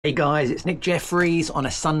Hey guys, it's Nick Jeffries on a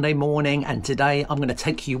Sunday morning, and today I'm going to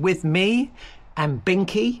take you with me and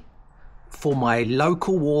Binky for my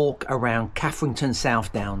local walk around Catherington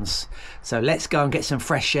South Downs. So let's go and get some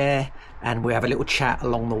fresh air and we'll have a little chat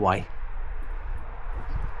along the way.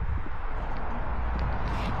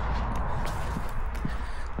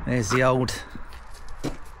 There's the old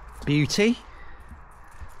beauty,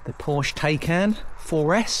 the Porsche Taycan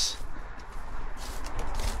 4S,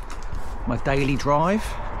 my daily drive.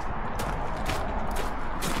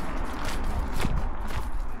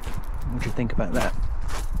 What do you think about that?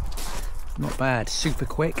 Not bad, super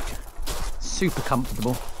quick, super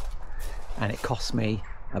comfortable, and it costs me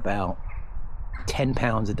about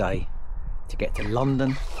 £10 a day to get to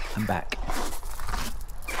London and back.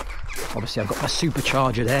 Obviously I've got my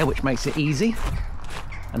supercharger there, which makes it easy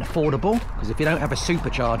and affordable, because if you don't have a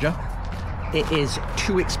supercharger, it is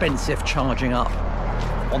too expensive charging up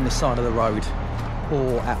on the side of the road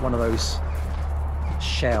or at one of those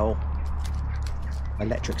Shell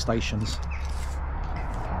electric stations.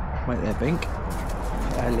 Wait there, Bink.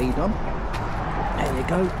 Put our lead on. There you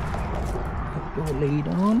go. Put your lead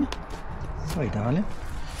on. Sorry, darling.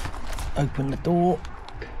 Open the door.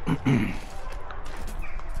 There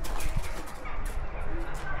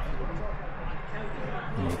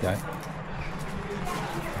you go.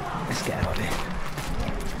 Let's get out of here.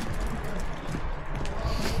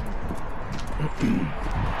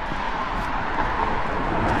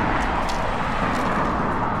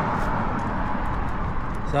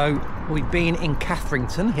 So we've been in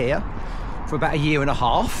Catherington here for about a year and a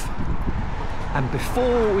half, and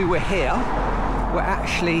before we were here we're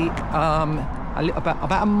actually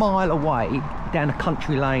about a mile away down a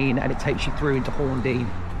country lane, and it takes you through into Horndean,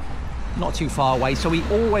 not too far away. So we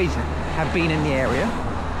always have been in the area,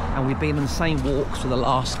 and we've been on the same walks for the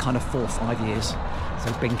last kind of 4 or 5 years. So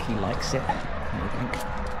Binky likes it.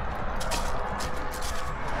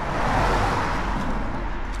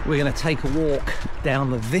 We're going to take a walk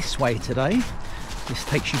down this way today. This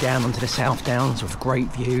takes you down onto the South Downs with great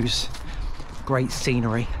views, great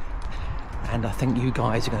scenery, and I think you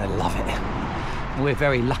guys are going to love it. And we're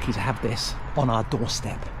very lucky to have this on our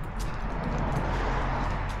doorstep.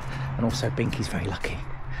 And also Binky's very lucky.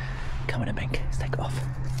 Come on in, Bink, let's take it off.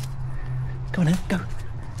 Come on in, go.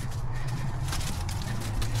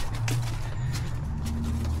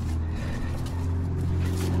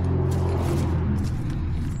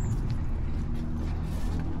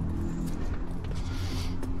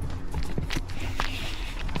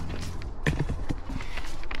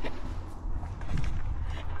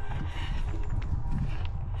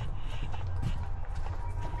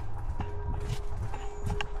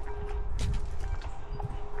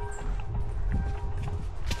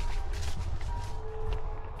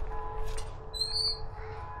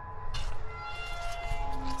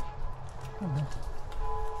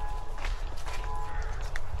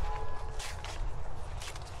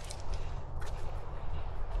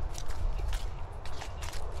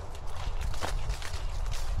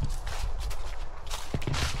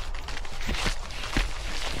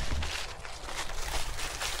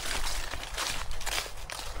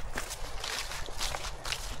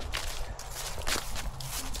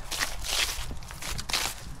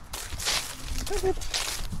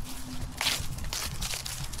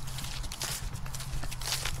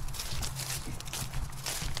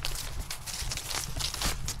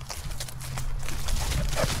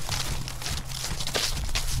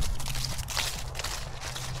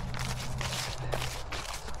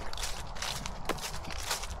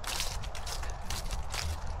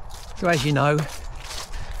 So as you know,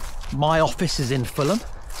 my office is in Fulham,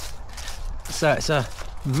 so it's a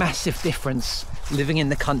massive difference living in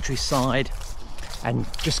the countryside and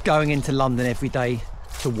just going into London every day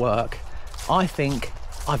to work. I think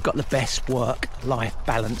I've got the best work-life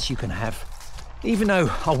balance you can have. Even though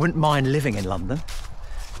I wouldn't mind living in London,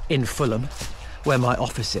 in Fulham, where my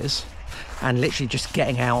office is, and literally just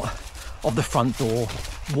getting out of the front door,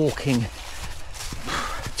 walking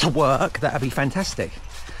to work, that'd be fantastic.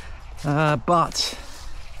 But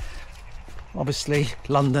obviously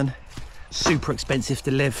London, super expensive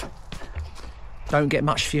to live, don't get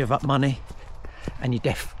much for your money, and you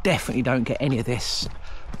definitely don't get any of this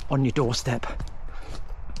on your doorstep.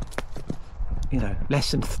 You know, less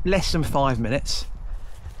than 5 minutes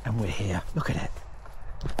and we're here. Look at it.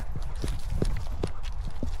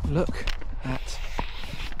 Look at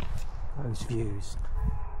those views.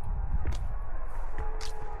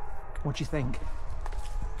 What do you think?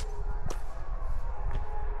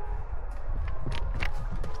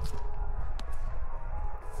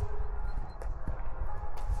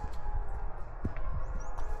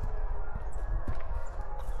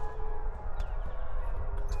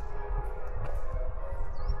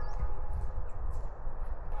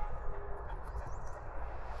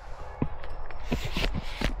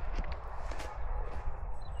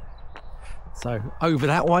 So over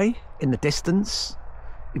that way in the distance,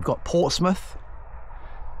 you've got Portsmouth,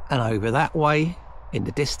 and over that way in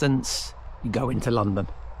the distance, you go into London.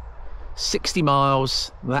 60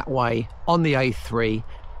 miles that way on the A3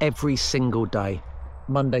 every single day.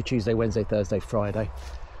 Monday, Tuesday, Wednesday, Thursday, Friday.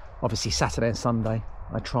 Obviously Saturday and Sunday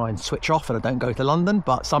I try and switch off and I don't go to London,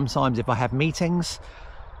 but sometimes if I have meetings,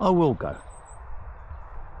 I will go.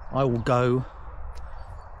 I will go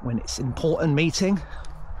when it's an important meeting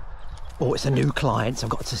or it's a new client I've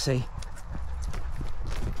got to see.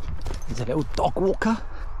 There's a little dog walker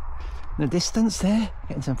in the distance there,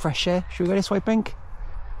 getting some fresh air. Should we go this way, Bink?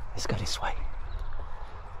 Let's go this way.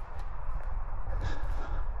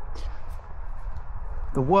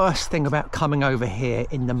 The worst thing about coming over here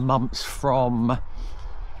in the months from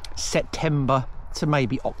September to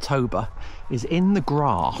maybe October is in the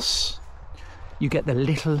grass you get the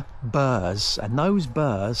little burrs, and those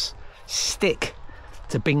burrs stick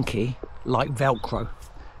to Binky like Velcro.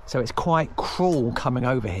 So it's quite cruel coming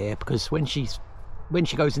over here, because when she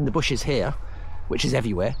goes in the bushes here, which is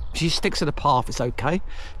everywhere, she sticks to the path, it's okay.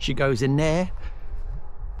 She goes in there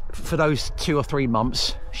for those 2 or 3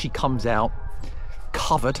 months, she comes out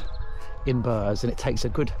covered in burrs, and it takes a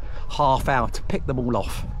good half hour to pick them all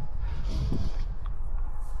off.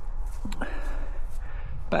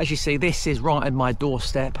 But as you see, this is right on my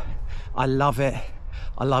doorstep. I love it.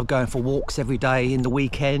 I love going for walks every day in the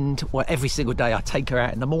weekend, or every single day. I take her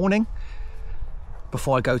out in the morning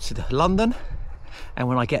before I go to London, and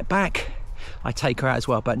when I get back I take her out as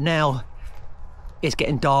well. But now it's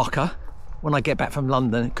getting darker. When I get back from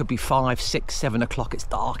London, it could be 5, 6, 7 o'clock. It's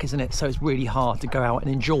dark, isn't it? So it's really hard to go out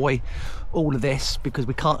and enjoy all of this, because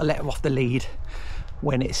we can't let her off the lead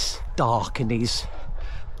when it's dark in these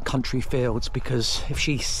country fields, because if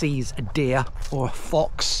she sees a deer or a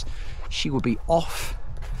fox, she will be off,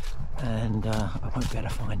 and I won't be able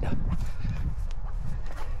to find her.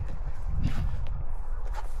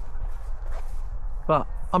 But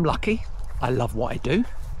I'm lucky. I love what I do.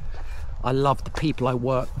 I love the people I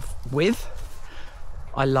work with.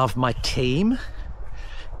 I love my team.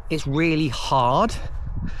 It's really hard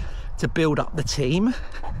to build up the team,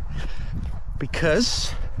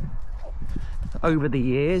 because over the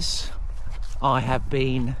years I have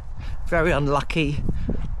been very unlucky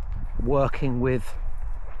working with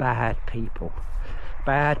bad people.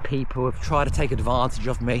 Bad people have tried to take advantage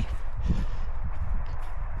of me,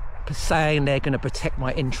 saying they're going to protect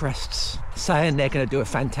my interests, saying they're going to do a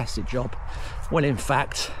fantastic job, when in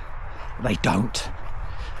fact they don't.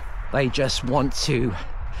 They just want to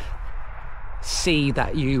see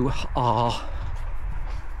that you are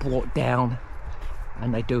brought down,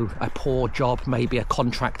 and they do a poor job. Maybe a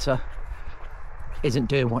contractor isn't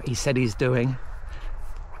doing what he said he's doing,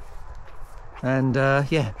 and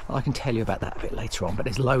yeah, I can tell you about that a bit later on. But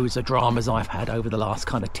there's loads of dramas I've had over the last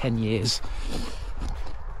kind of 10 years.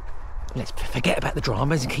 Let's forget about the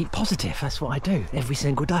dramas and keep positive. That's what I do every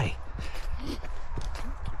single day.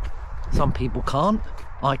 Some people can't,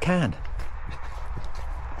 I can.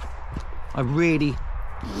 I really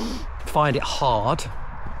find it hard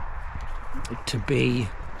to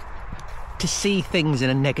see things in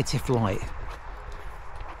a negative light,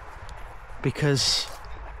 because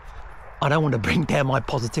I don't want to bring down my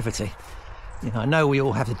positivity. You know, I know we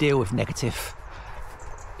all have to deal with negative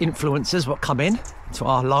influences what come in to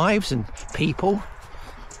our lives and people,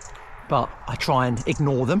 but I try and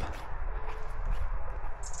ignore them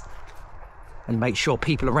and make sure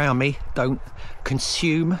people around me don't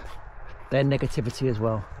consume their negativity as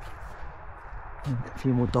well. And a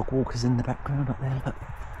few more dog walkers in the background up there, look,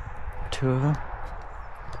 2 of them.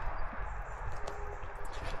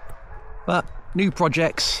 But new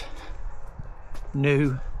projects,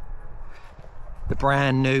 the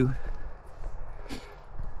brand new.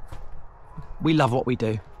 We love what we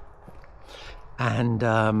do,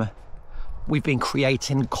 and we've been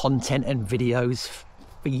creating content and videos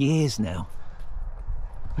for years now.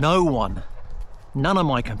 None of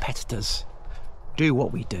my competitors do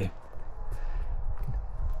what we do.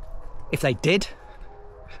 If they did,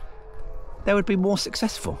 they would be more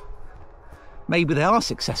successful. Maybe they are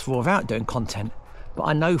successful without doing content, but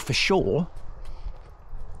I know for sure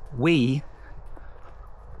we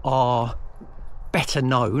are better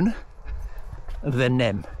known than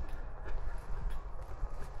them.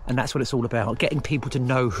 And that's what it's all about, getting people to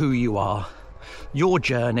know who you are, your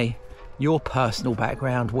journey, your personal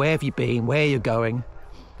background, where have you been, where you're going,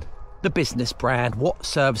 the business brand, what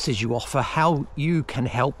services you offer, how you can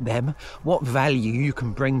help them, what value you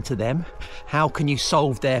can bring to them, how can you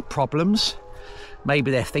solve their problems. Maybe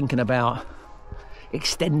they're thinking about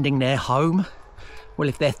extending their home. Well,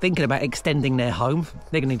 if they're thinking about extending their home,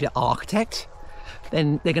 they're going to need an architect,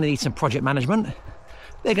 then they're going to need some project management,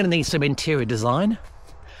 they're going to need some interior design,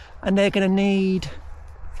 and they're going to need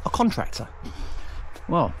a contractor.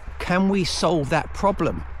 Well, can we solve that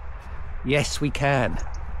problem? Yes, we can.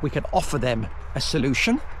 We can offer them a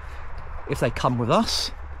solution if they come with us.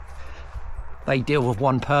 They deal with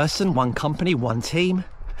one person, one company, one team,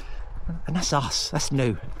 and that's us, that's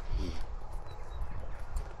NU.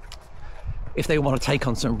 If they want to take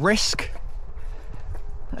on some risk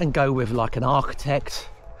and go with like an architect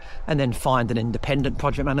and then find an independent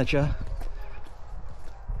project manager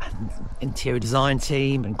and interior design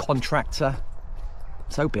team and contractor,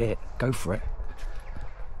 so be it, go for it.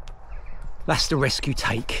 That's the risk you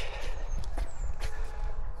take.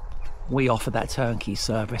 We offer that turnkey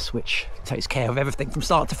service which takes care of everything from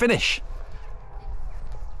start to finish.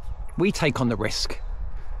 We take on the risk.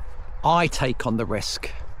 I take on the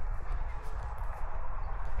risk.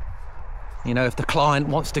 You know, if the client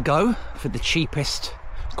wants to go for the cheapest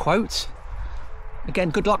quote, again,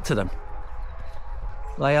 good luck to them.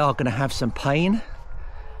 They are going to have some pain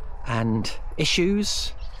and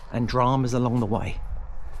issues and dramas along the way.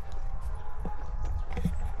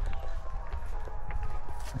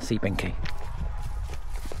 Let's see Binky.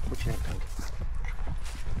 What's your name, Binky?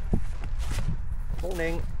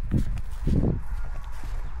 Morning.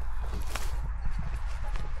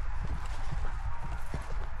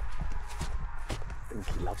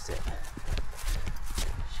 Binky loves it.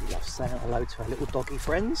 She loves saying hello to her little doggy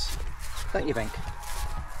friends. Don't you, Bink?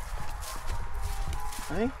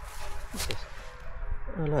 Hey? What's this?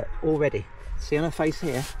 Oh look, already. See on her face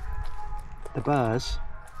here? The burrs.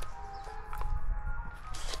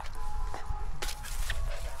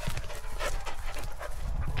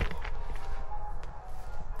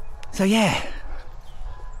 So yeah,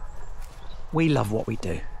 we love what we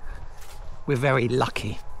do. We're very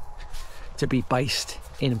lucky to be based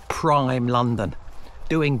in prime London,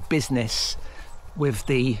 doing business with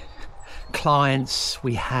the clients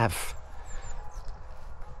we have.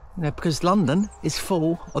 You know, because London is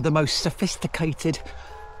full of the most sophisticated,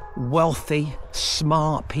 wealthy,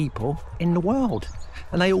 smart people in the world,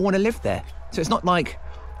 and they all want to live there. So it's not like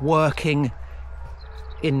working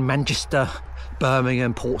in Manchester,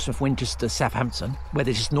 Birmingham, Portsmouth, Winchester, Southampton, where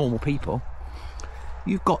they're just normal people.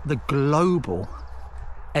 You've got the global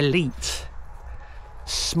elite,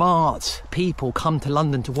 smart people come to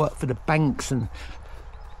London to work for the banks and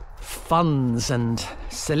funds and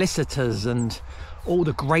solicitors and all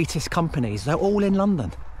the greatest companies. They're all in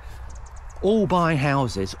London, all buying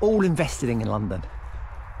houses, all investing in London.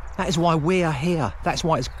 That is why we are here. That's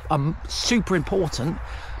why it's super important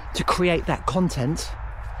to create that content,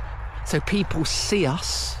 so people see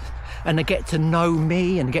us and they get to know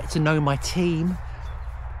me and get to know my team.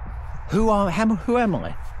 Who am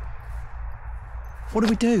I? What do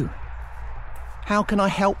we do? How can I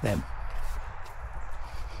help them?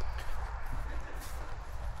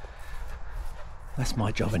 That's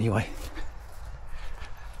my job anyway.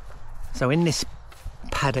 So in this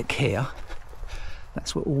paddock here,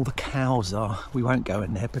 that's where all the cows are. We won't go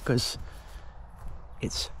in there because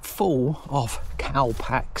it's full of cow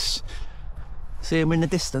packs. See them in the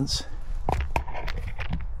distance?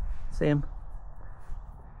 See them?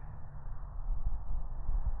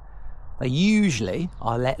 They usually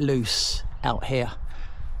are let loose out here,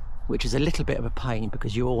 which is a little bit of a pain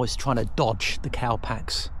because you're always trying to dodge the cow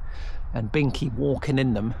packs. And Binky walking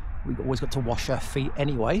in them, we've always got to wash our feet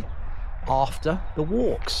anyway after the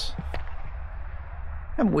walks.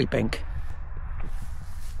 Haven't we, Bink?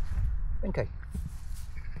 Binky.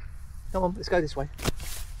 Come on, let's go this way.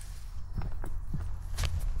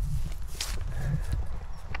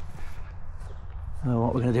 Oh,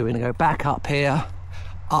 what we're going to do, we're going to go back up here,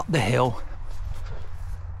 up the hill,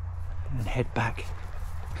 and head back.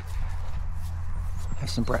 Have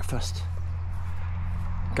some breakfast.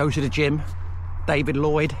 Go to the gym, David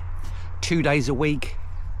Lloyd, 2 days a week.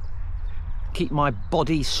 Keep my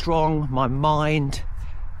body strong, my mind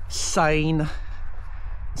sane.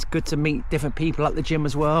 It's good to meet different people at the gym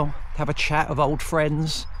as well, have a chat with old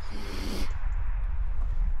friends.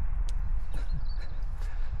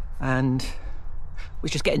 And we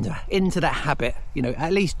just get into that habit, you know,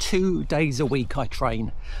 at least 2 days a week I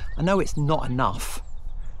train. I know it's not enough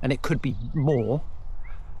and it could be more,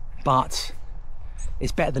 but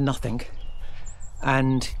it's better than nothing.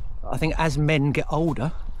 And I think as men get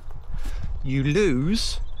older, you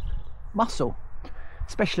lose muscle,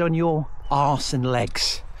 especially on your arse and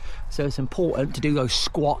legs. So it's important to do those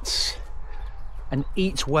squats and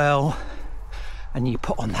eat well, and you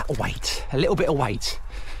put on that weight, a little bit of weight.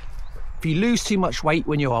 If you lose too much weight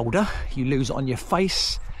when you're older, you lose it on your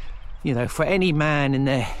face. You know, for any man in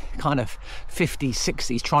their kind of 50s,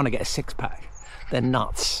 60s trying to get a six-pack, they're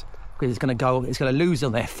nuts, because it's going to lose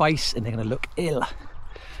on their face and they're going to look ill.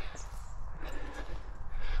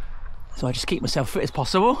 So I just keep myself fit as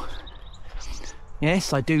possible.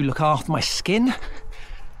 Yes, I do look after my skin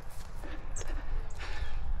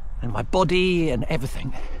and my body and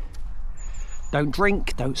everything. Don't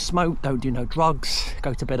drink, don't smoke, don't do no drugs,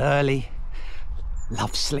 go to bed early,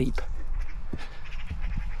 love sleep.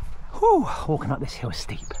 Whew, walking up this hill is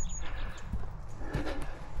steep.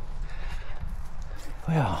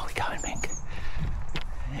 Where are we going, Bink?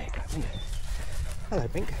 There you go, Bink. Hello,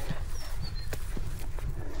 Bink.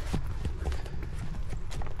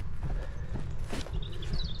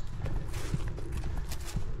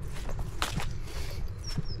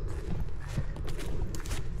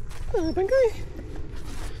 Hello, Binky.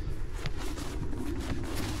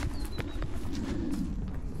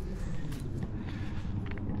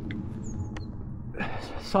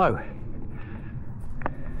 So,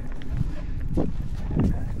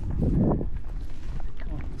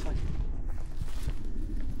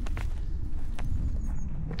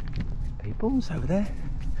 people's over there.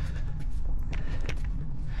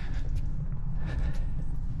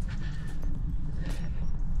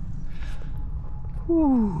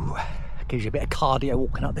 Ooh, gives you a bit of cardio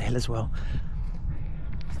walking up the hill as well.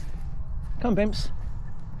 Come, Bimps.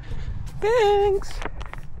 Binks!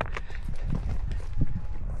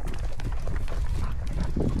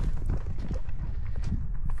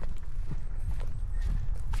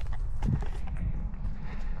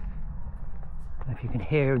 If you can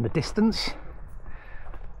hear in the distance,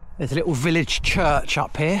 there's a little village church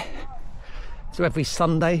up here. So every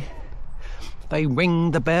Sunday they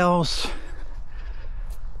ring the bells,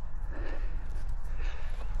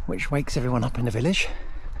 which wakes everyone up in the village.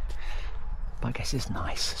 But I guess it's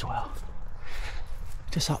nice as well.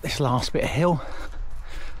 Just up this last bit of hill.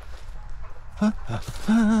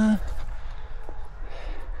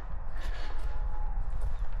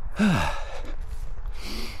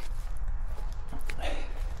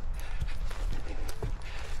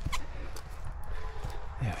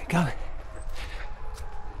 There we go.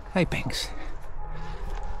 Hey, Binks.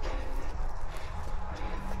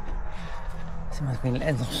 Someone's been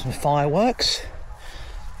letting off some fireworks.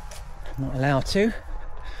 I'm not allowed to.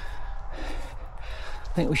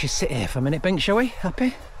 I think we should sit here for a minute, Bink, shall we? Up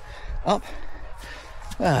here? Up.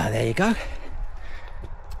 Ah, there you go.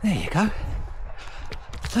 There you go.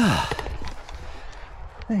 Ah.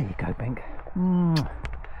 There you go, Bink.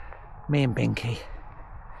 Me and Binky.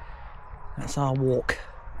 That's our walk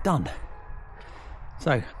done.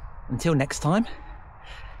 So, until next time,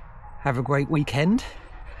 have a great weekend,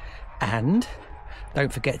 and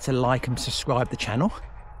don't forget to like and subscribe the channel.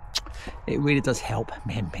 It really does help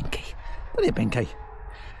me and Binky. Doesn't it, Binky?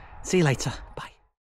 See you later. Bye.